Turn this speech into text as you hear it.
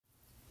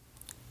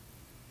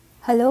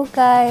Hello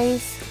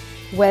guys,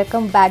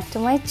 welcome back to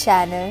my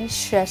channel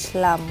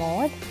Shrashla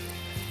Mode.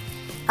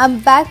 I'm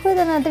back with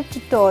another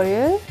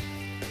tutorial.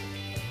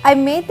 I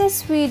made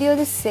this video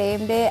the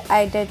same day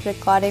I did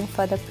recording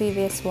for the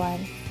previous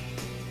one.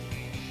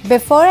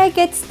 Before I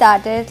get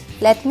started,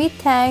 let me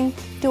thank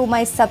to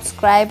my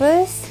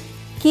subscribers.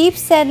 Keep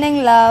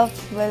sending love,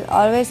 we'll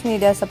always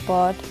need your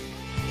support.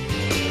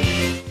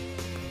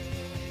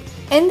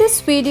 In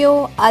this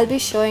video, I'll be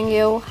showing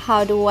you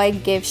how do I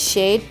give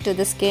shade to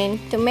the skin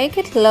to make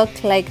it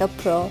look like a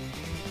pro.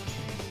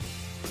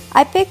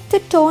 I picked the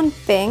tone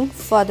pink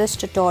for this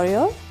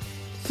tutorial.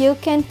 You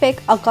can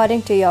pick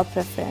according to your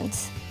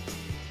preference.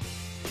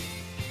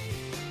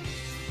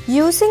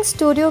 Using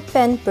Studio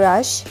Pen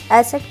brush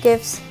as it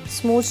gives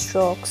smooth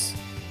strokes.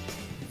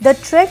 The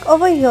trick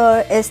over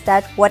here is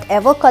that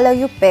whatever color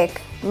you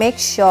pick, make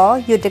sure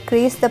you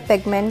decrease the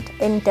pigment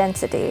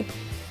intensity.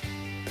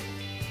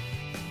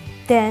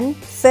 Then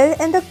fill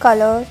in the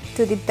color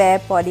to the bare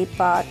body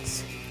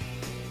parts.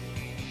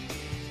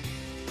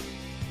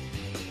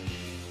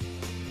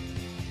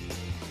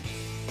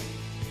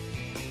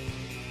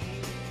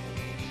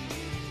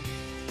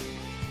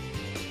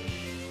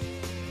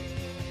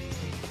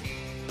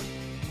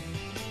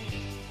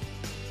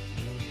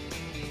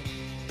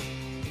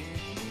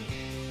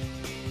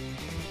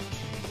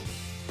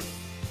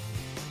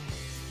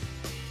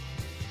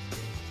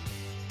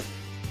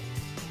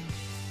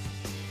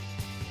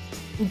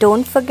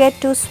 Don't forget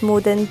to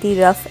smoothen the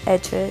rough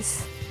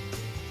edges.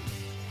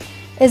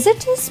 Is it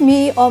just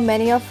me or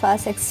many of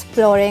us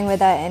exploring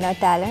with our inner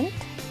talent?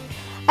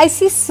 I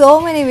see so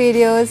many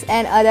videos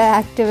and other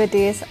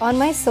activities on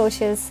my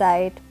social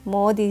site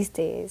more these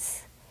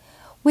days.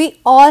 We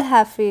all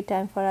have free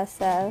time for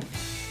ourselves.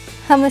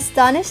 I'm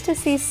astonished to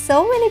see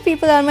so many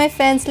people on my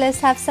friends list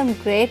have some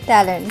great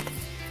talent.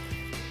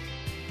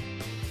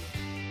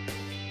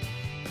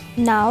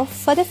 Now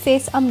for the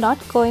face, I'm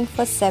not going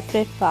for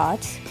separate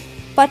parts,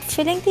 but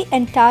filling the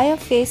entire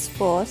face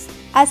first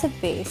as a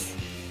base.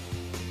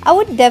 I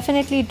would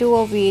definitely do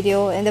a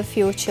video in the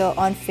future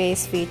on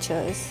face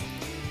features.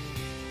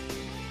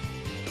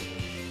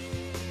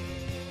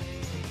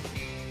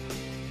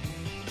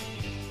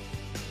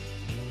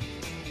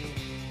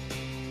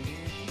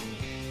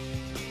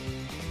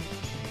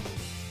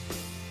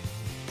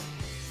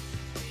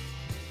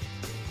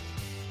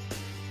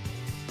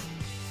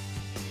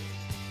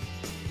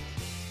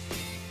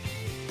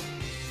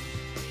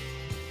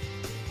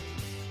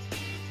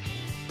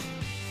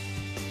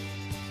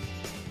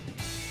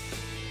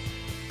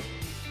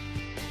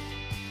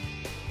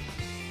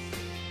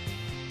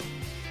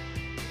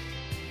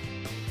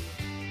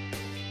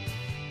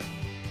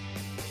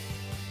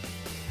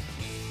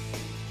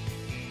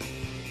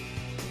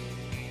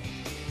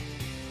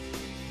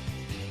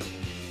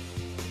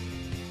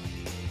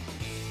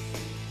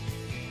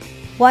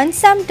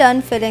 Once I'm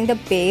done filling the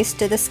base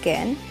to the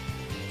skin,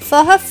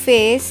 for her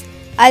face,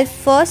 I'll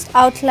first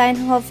outline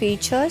her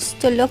features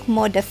to look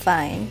more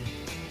defined.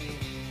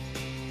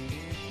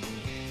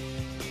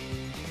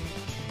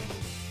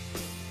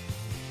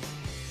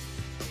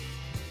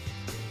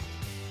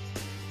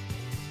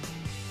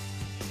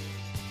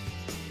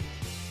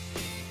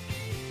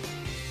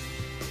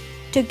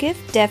 To give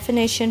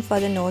definition for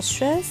the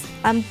nostrils,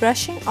 I'm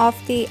brushing off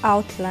the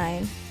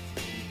outline.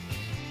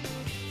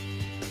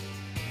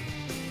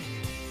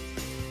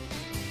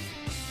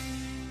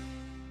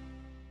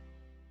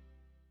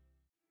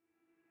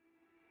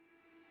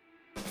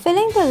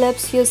 Filling the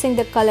lips using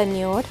the color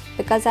nude,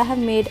 because I have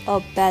made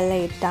a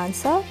ballet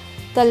dancer,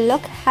 the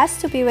look has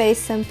to be very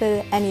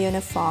simple and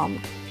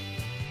uniform.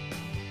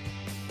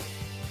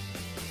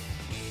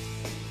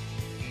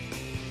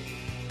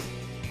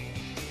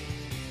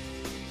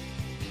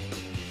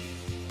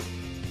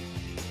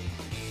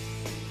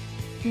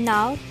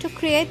 Now to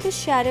create the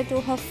shadow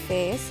to her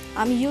face,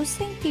 I'm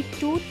using the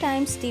 2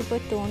 times deeper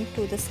tone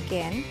to the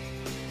skin,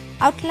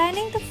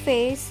 outlining the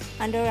face,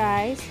 under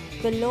eyes,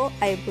 below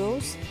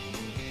eyebrows,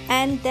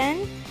 and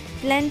then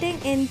blending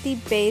in the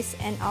base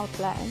and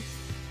outline.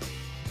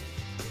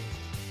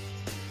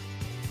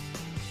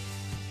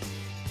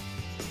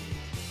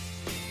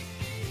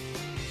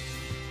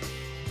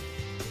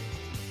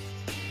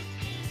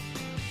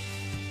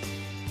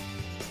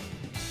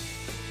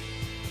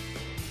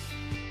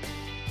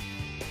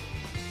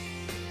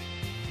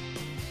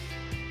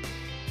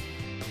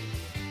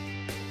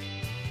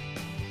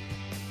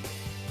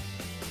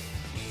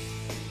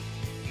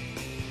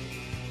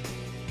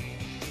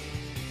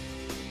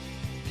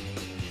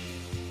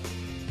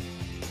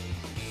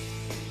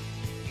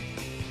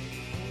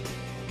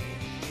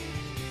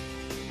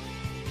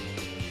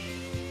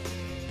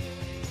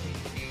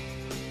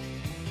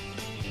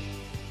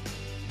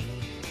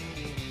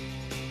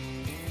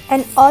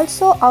 And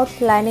also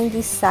outlining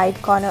the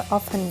side corner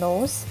of her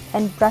nose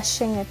and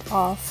brushing it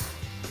off.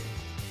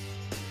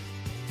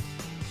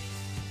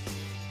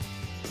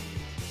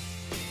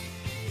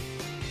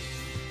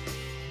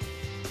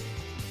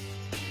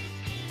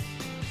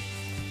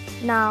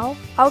 Now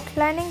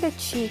outlining the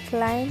cheek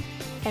line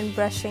and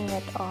brushing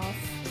it off.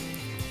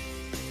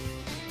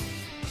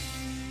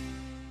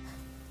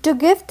 To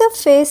give the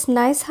face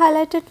nice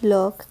highlighted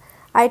look,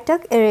 I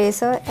took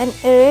eraser and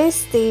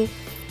erased the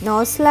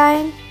nose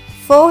line,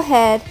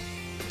 forehead,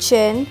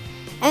 chin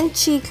and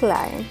cheek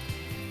line.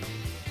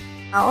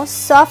 Now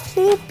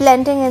softly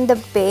blending in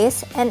the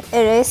base and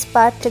erase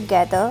part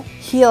together.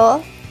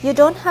 Here you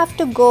don't have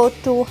to go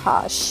too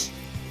harsh.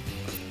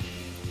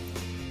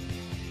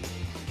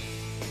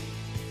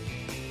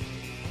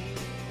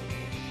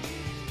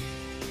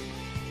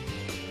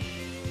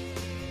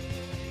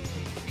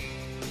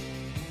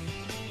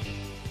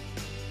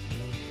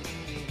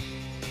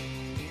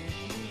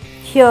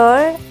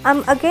 Here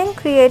I'm again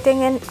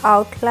creating an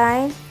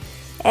outline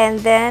and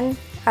then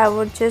I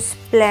would just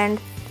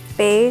blend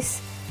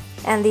base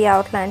and the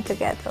outline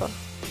together.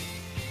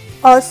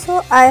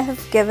 Also I have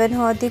given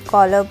her the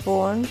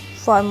collarbone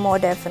for more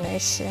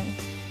definition.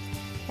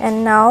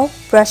 And now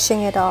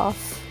brushing it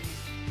off.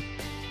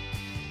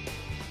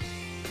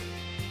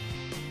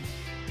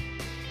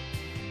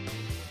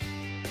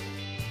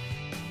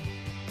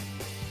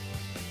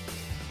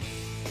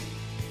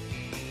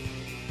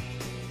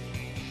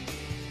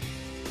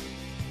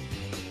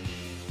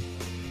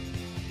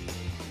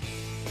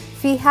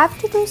 We have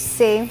to do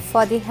same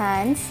for the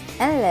hands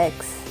and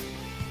legs.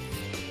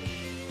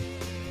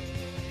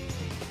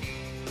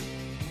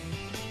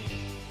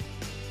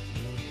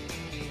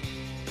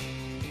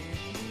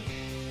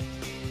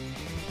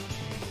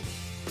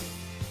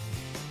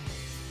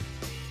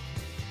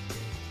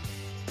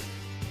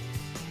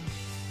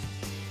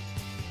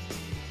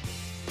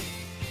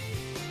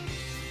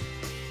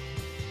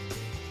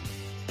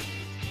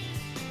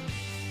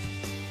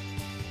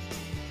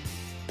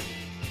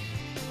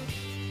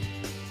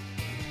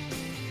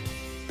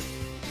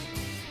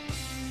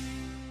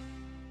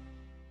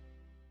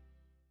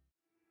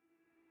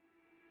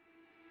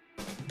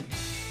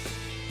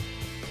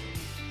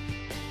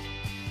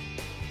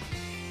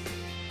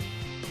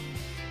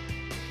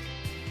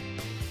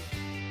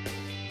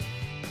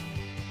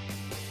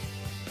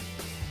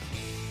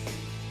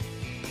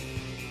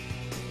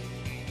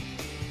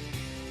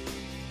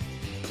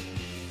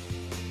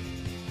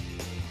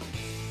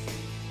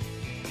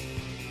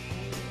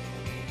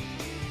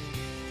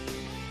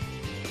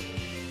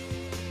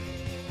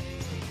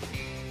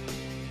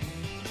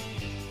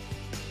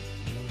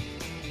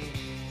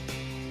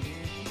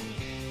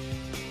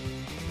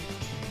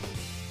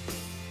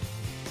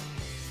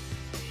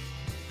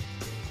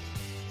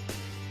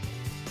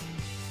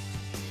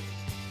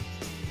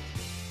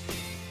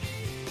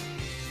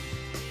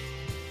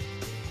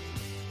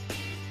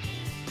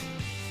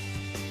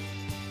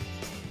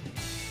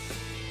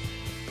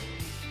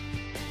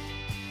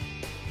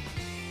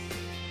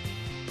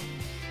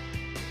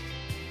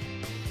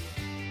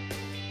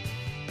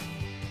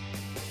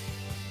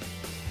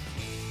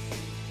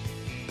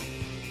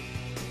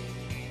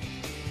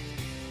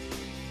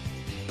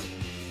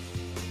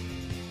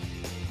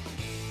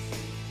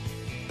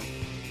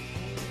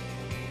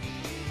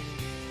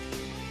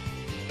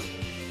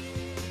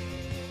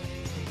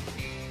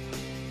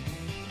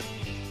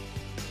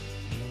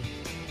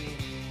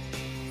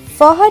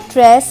 For her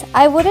dress,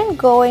 I wouldn't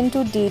go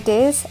into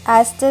details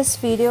as this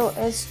video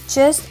is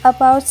just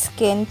about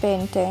skin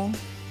painting.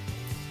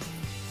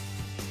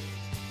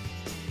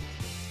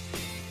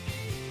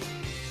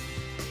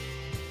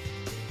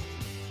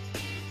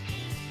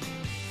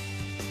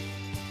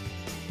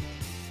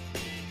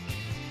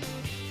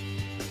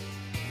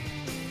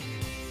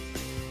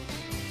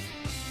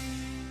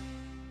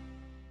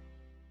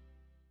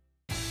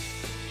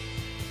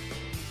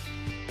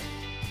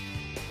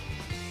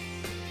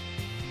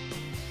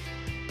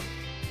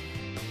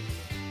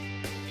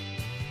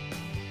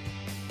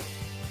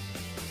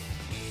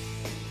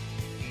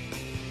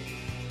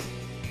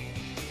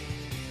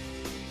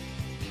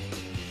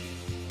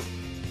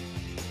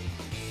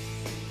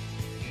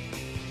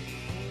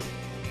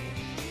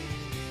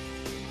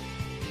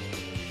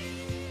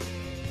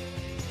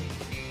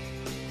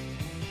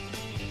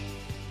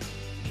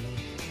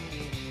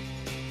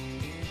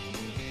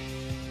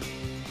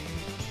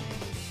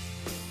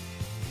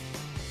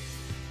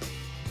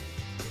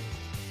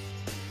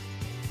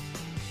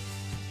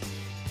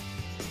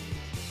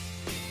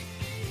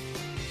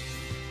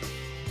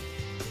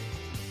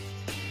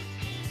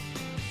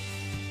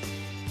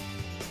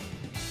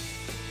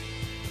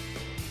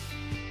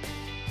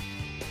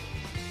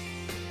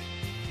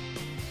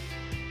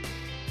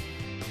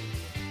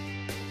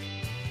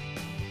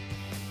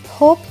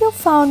 Hope you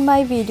found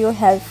my video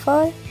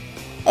helpful.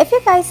 If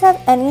you guys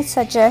have any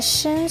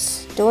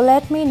suggestions, do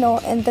let me know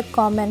in the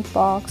comment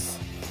box.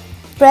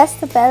 Press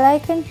the bell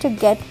icon to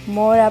get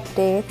more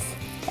updates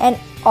and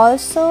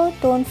also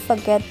don't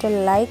forget to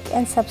like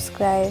and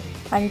subscribe.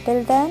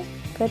 Until then,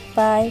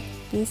 goodbye,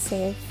 be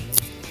safe.